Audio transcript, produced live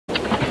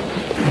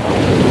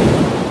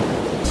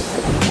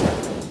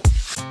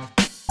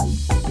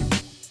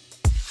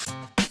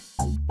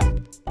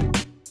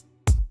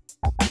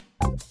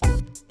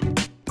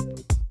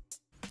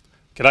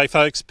G'day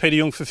folks, Peter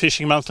Jung for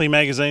Fishing Monthly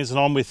Magazines, and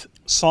I'm with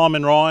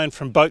Simon Ryan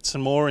from Boats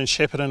and More in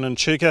Shepparton and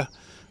Echuca.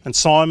 And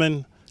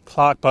Simon,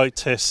 Clark boat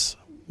tests,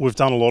 we've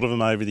done a lot of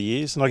them over the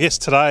years, and I guess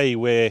today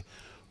we're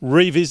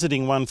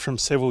revisiting one from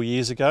several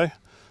years ago.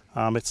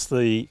 It's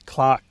the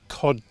Clark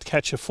Cod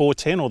Catcher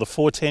 410, or the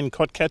 410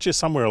 Cod Catcher,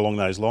 somewhere along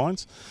those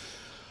lines.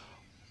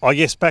 I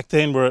guess back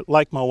then we're at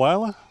Lake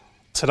Mulwala.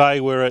 Today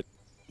we're at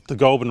the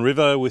Goulburn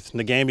River with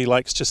Ngambie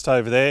Lakes just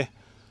over there.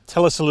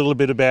 Tell us a little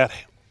bit about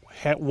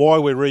why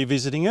we're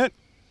revisiting it,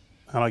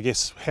 and I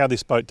guess how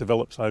this boat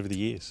develops over the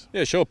years.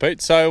 Yeah, sure, Pete.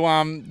 So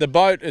the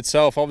boat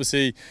itself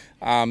obviously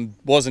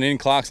wasn't in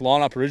Clark's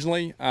lineup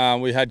originally.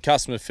 We had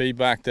customer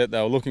feedback that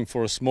they were looking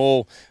for a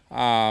small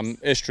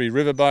estuary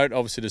river boat,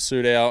 obviously to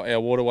suit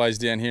our waterways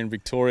down here in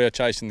Victoria,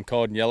 chasing the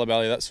cod and yellow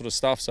belly, that sort of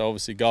stuff. So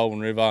obviously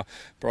Goulburn River,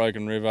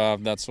 Broken River,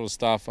 that sort of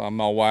stuff,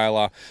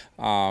 Mulwala,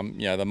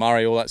 the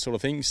Murray, all that sort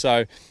of thing.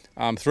 So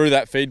through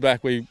that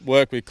feedback, we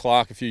worked with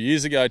Clark a few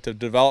years ago to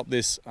develop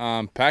this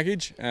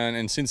package,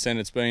 and since then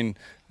it's been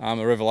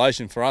a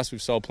revelation for us.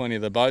 We've sold plenty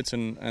of the boats,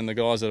 and the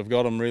guys that have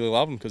got them really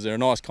love them because they're a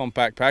nice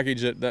compact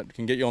package that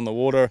can get you on the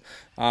water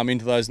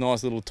into those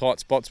nice little tight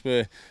spots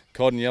where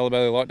cod and yellow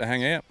belly like to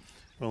hang out.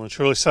 Well and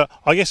truly. So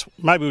I guess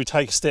maybe we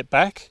take a step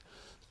back.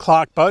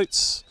 Clark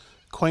Boats,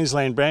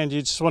 Queensland brand. You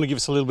just want to give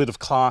us a little bit of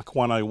Clark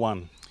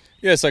 101.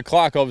 Yeah, so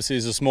Clark obviously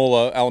is a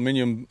smaller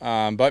aluminium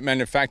boat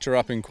manufacturer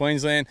up in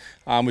Queensland,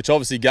 which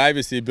obviously gave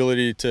us the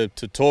ability to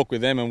talk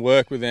with them and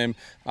work with them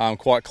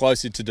quite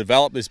closely to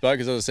develop this boat.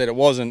 Because as I said, it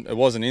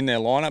wasn't in their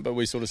lineup, but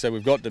we sort of said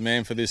we've got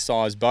demand for this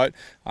size boat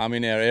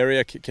in our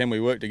area. Can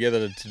we work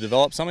together to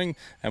develop something?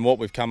 And what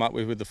we've come up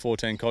with the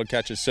 410 Cod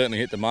Catcher certainly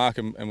hit the mark,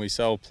 and we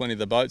sell plenty of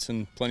the boats,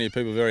 and plenty of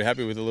people are very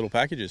happy with the little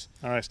packages.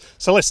 All right,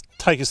 so let's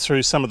take us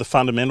through some of the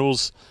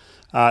fundamentals.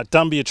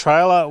 Dumbia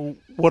trailer,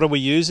 what are we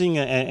using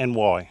and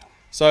why?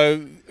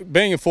 So,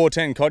 being a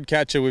 410 Cod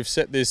Catcher, we've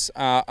set this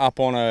up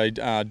on a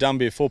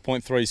Dumbia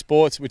 4.3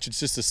 Sports, which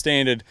is just a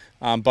standard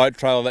boat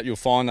trailer that you'll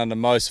find under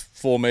most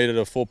 4 metre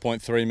to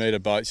 4.3 metre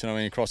boats,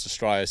 across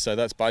Australia. So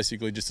that's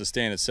basically just a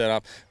standard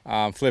setup,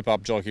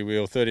 flip-up jockey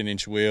wheel,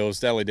 13-inch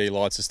wheels, LED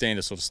lights, the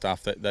standard sort of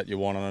stuff that you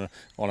want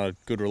on a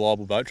good,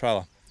 reliable boat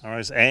trailer. All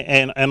right,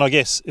 and I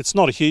guess it's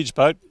not a huge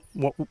boat.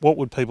 What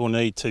would people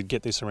need to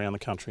get this around the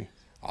country?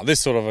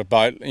 This sort of a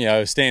boat,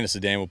 a standard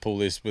sedan will pull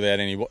this without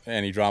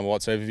any drama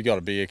whatsoever. If you've got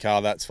a bigger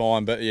car, that's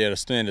fine. But yeah, a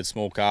standard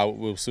small car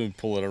will soon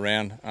pull it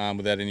around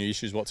without any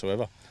issues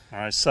whatsoever. All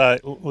right, so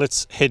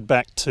let's head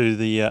back to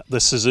the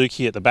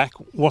Suzuki at the back.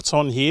 What's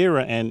on here,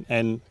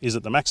 and is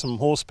it the maximum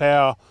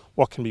horsepower?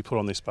 What can be put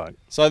on this boat?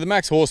 So the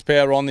max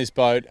horsepower on this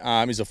boat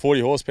is a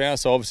 40 horsepower.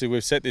 So obviously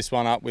we've set this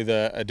one up with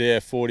a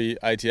DF40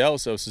 ATL,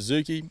 so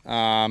Suzuki.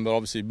 But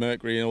obviously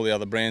Mercury and all the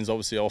other brands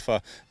obviously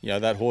offer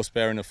that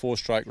horsepower in a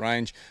 4-stroke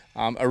range.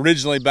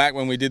 Originally, back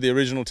when we did the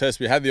original test,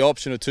 we had the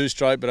option of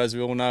 2-stroke, but as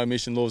we all know,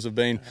 emission laws have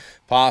been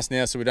passed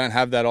now, so we don't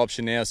have that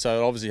option now.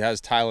 So it obviously has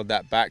tailored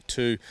that back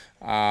to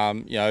the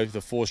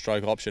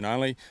 4-stroke option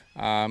only.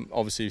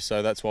 Obviously,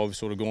 so that's why we've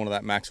sort of gone to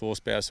that max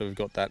horsepower. So we've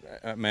got that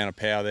amount of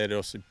power there to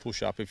also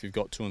push up if you've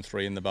got 2 and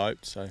 3 in the boat.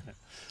 So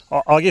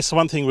I guess the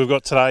one thing we've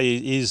got today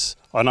is,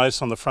 I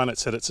noticed on the front it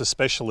said it's a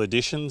special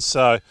edition,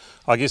 so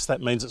I guess that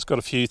means it's got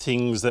a few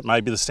things that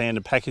maybe the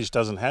standard package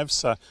doesn't have.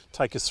 So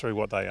take us through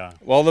what they are.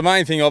 Well, the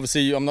main thing,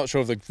 obviously, I'm not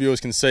sure if the viewers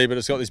can see, but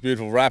it's got this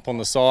beautiful wrap on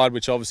the side,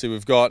 which obviously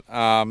we've got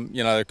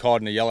the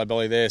cod and the yellow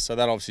belly there, so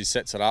that obviously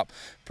sets it up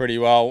pretty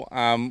well.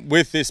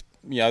 With this,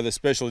 the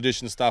special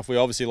edition stuff, we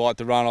obviously like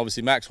to run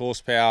max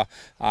horsepower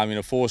in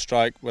a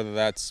 4-stroke, whether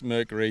that's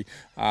Mercury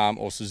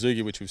or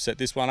Suzuki, which we've set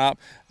this one up,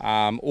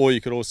 or you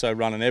could also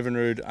run an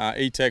Evinrude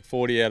E-Tech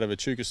 40 out of a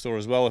Echuca store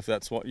as well, if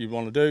that's what you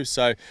want to do.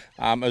 So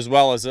as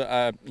well as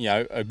a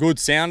good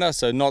sounder,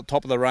 so not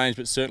top of the range,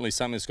 but certainly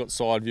something that's got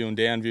side view and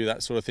down view,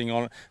 that sort of thing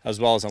on it, as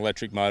well as an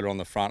electric motor on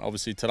the front.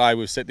 Obviously today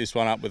we've set this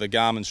one up with a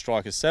Garmin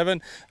Striker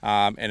 7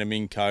 and a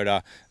Ming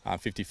Coda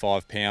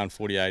 55-pound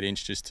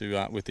 48-inch, just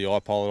to with the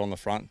iPilot on the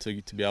front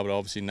to be able to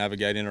obviously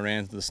navigate in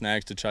around the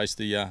snags to chase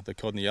the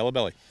cod and the yellow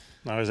belly.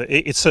 No,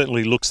 it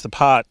certainly looks the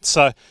part.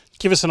 So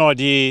give us an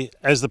idea,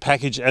 as the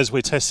package, as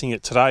we're testing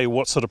it today,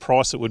 what sort of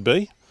price it would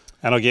be,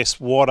 and I guess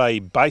what a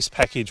base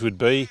package would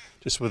be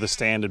just with a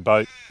standard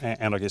boat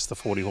and I guess the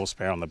 40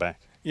 horsepower on the back.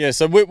 Yeah,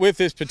 so with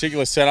this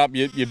particular setup,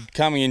 you're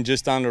coming in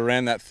just under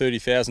around that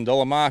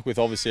 $30,000 mark with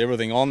obviously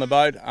everything on the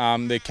boat.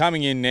 They're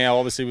coming in now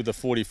obviously with the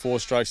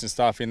 44 strokes and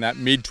stuff in that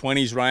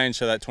mid-20s range,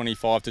 so that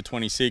 25 to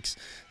 26,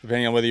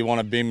 depending on whether you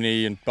want a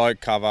bimini and boat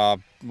cover,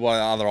 what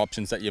other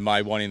options that you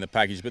may want in the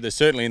package. But they're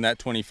certainly in that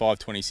 25,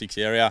 26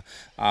 area,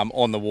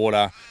 on the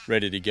water,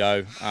 ready to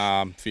go,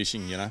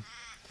 fishing, Well,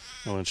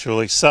 and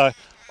surely. So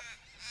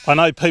I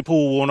know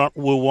people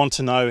will want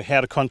to know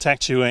how to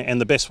contact you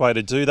and the best way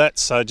to do that,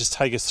 so just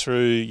take us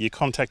through your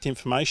contact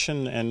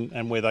information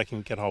and where they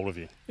can get hold of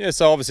you. Yeah,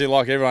 so obviously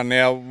like everyone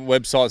now,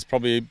 website's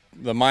probably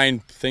the main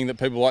thing that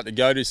people like to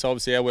go to, so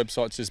obviously our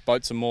website's just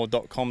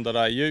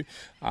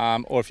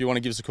boatsandmore.com.au, or if you want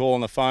to give us a call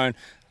on the phone,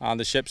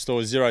 the Shep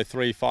store is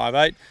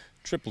 0358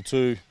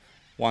 222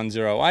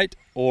 108,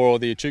 or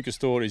the Echuca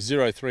store is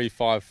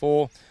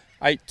 0354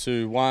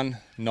 821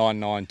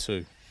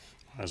 992.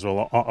 As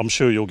well, I'm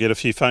sure you'll get a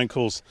few phone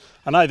calls.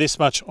 I know this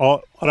much, I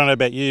don't know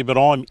about you, but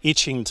I'm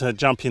itching to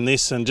jump in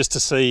this and just to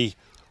see,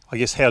 I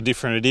guess, how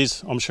different it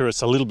is. I'm sure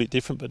it's a little bit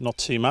different, but not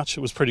too much.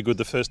 It was pretty good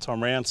the first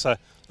time round, so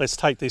let's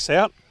take this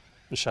out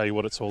and show you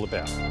what it's all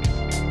about.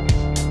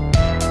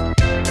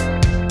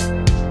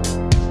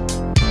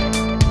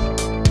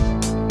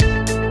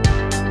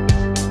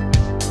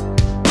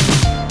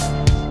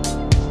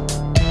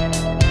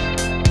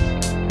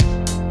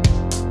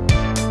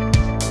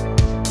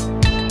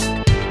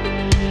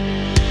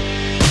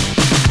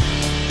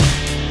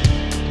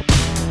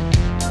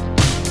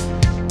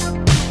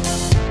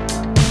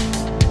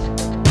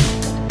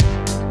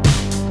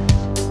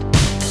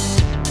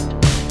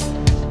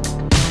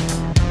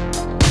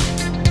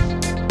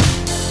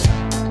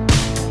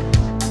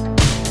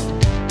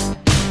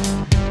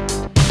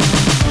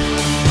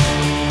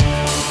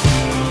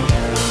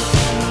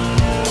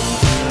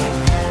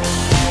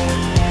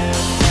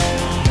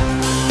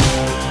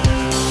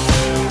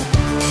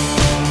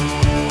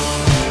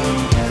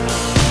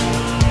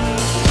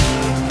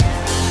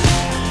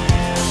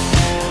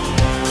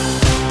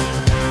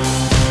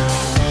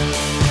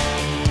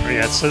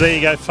 So there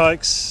you go,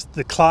 folks,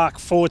 the Clark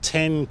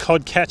 410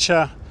 Cod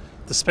Catcher,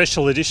 the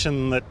special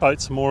edition that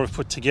Boats and More have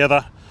put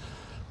together.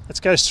 Let's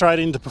go straight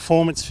into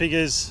performance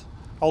figures.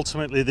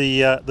 Ultimately,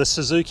 the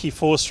Suzuki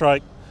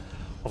 4-stroke,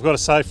 I've got to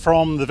say,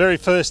 from the very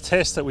first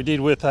test that we did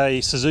with a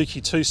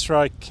Suzuki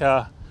 2-stroke,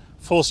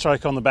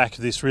 4-stroke on the back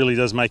of this really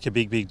does make a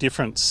big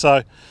difference.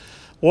 So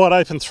wide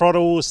open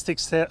throttle,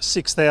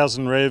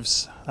 6,000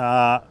 revs,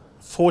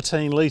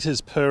 14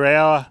 litres per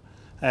hour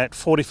at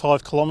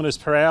 45 kilometres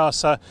per hour.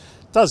 So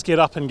does get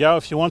up and go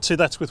if you want to.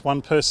 That's with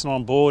one person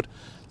on board.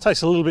 It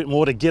takes a little bit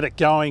more to get it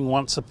going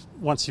once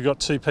you've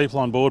got two people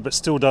on board, but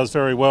still does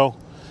very well.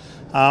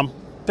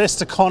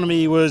 Best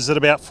economy was at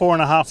about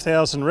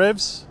 4,500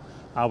 revs.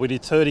 We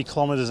did 30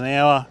 kilometres an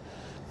hour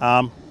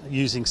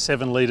using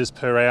 7 litres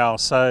per hour.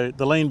 So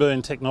the lean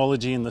burn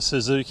technology in the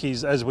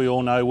Suzukis, as we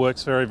all know,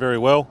 works very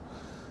well.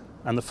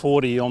 And the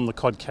 40 on the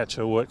Cod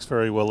Catcher works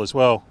very well as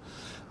well.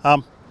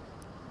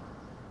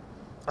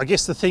 I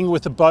guess the thing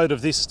with a boat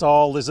of this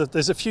style,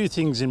 there's a few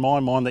things in my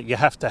mind that you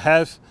have to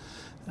have.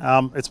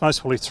 It's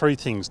most probably 3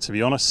 things, to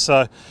be honest.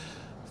 So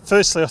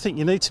firstly, I think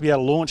you need to be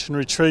able to launch and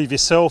retrieve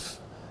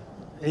yourself.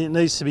 It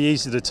needs to be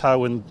easy to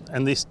tow,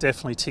 and this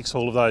definitely ticks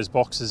all of those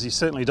boxes. You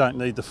certainly don't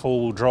need the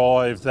 4-wheel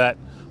drive that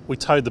we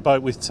towed the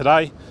boat with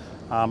today.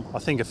 I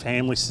think a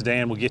family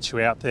sedan will get you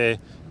out there,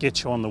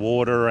 get you on the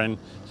water, and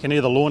you can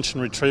either launch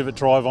and retrieve it,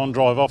 drive on,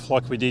 drive off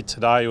like we did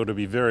today, or it'll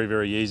be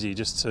very easy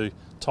just to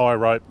tie a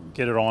rope,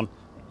 get it on,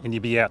 and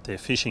you'll be out there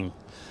fishing.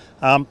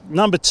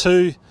 Number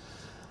 2,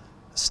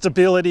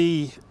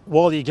 stability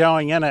while you're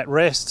going and at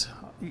rest.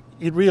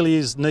 It really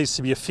needs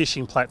to be a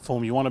fishing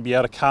platform. You want to be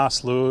able to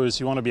cast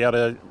lures, you want to be able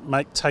to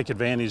take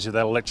advantage of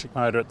that electric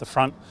motor at the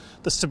front.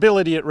 The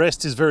stability at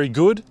rest is very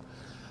good.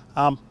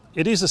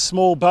 It is a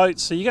small boat,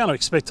 so you're going to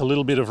expect a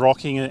little bit of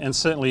rocking, and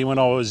certainly when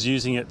I was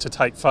using it to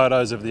take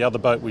photos of the other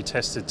boat we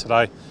tested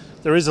today,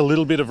 there is a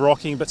little bit of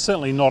rocking, but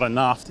certainly not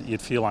enough that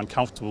you'd feel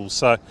uncomfortable.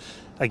 So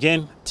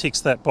again, ticks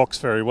that box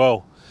very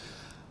well.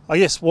 I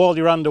guess while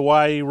you're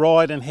underway,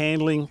 ride and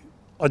handling,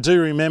 I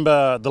do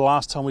remember the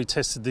last time we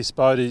tested this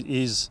boat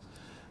is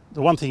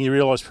the one thing you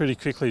realise pretty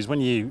quickly is when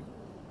you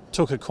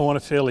took a corner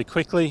fairly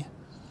quickly,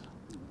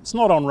 it's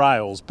not on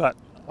rails, but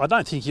I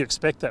don't think you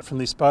expect that from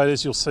this boat.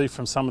 As you'll see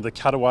from some of the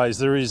cutaways,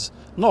 there is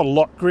not a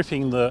lot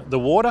gripping the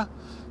water,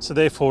 so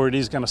therefore it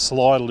is going to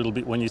slide a little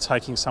bit when you're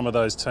taking some of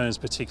those turns,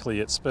 particularly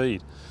at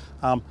speed.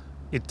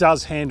 It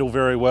does handle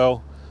very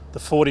well. The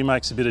 40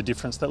 makes a bit of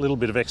difference. That little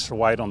bit of extra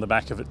weight on the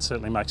back of it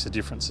certainly makes a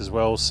difference as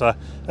well. So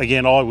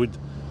again, I would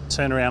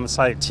turn around and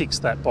say it ticks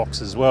that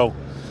box as well.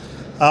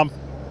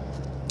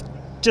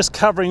 Just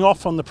covering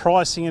off on the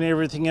pricing and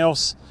everything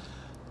else,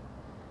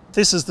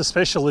 this is the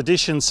special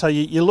edition, so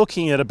you're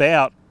looking at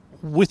about,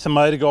 with the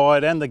motor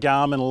guide and the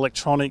Garmin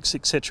electronics,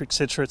 etc,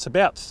 it's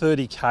about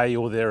 30k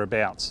or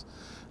thereabouts.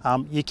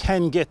 You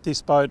can get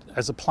this boat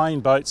as a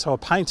plain boat, so a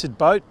painted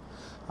boat.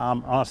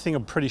 I think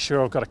I'm pretty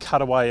sure I've got a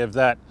cutaway of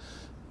that.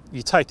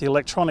 You take the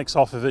electronics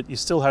off of it, you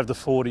still have the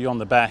 40 on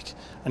the back,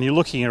 and you're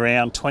looking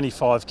around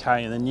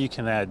 25k, and then you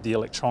can add the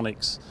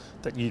electronics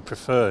that you'd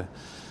prefer.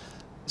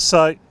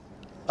 So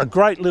a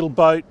great little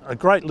boat, a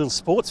great little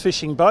sports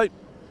fishing boat.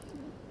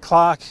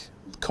 Clark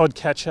Cod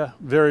Catcher,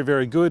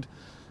 very good.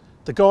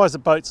 The guys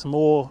at Boats and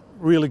More,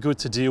 really good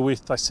to deal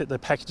with. They set their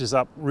packages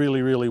up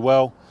really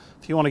well.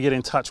 If you want to get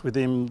in touch with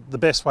them, the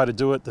best way to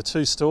do it, the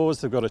 2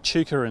 stores, they've got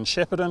Echuca and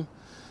Shepparton.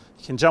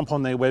 You can jump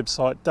on their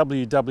website,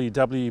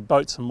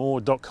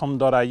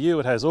 www.boatsandmore.com.au.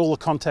 It has all the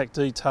contact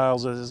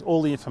details, it has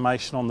all the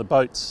information on the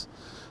boats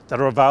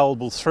that are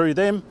available through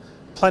them.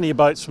 Plenty of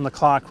boats from the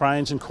Clark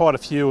range and quite a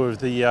few of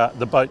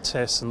the boat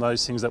tests and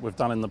those things that we've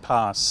done in the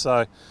past.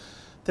 So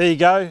there you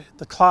go,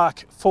 the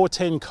Clark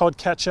 410 Cod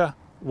Catcher,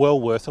 well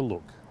worth a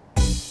look.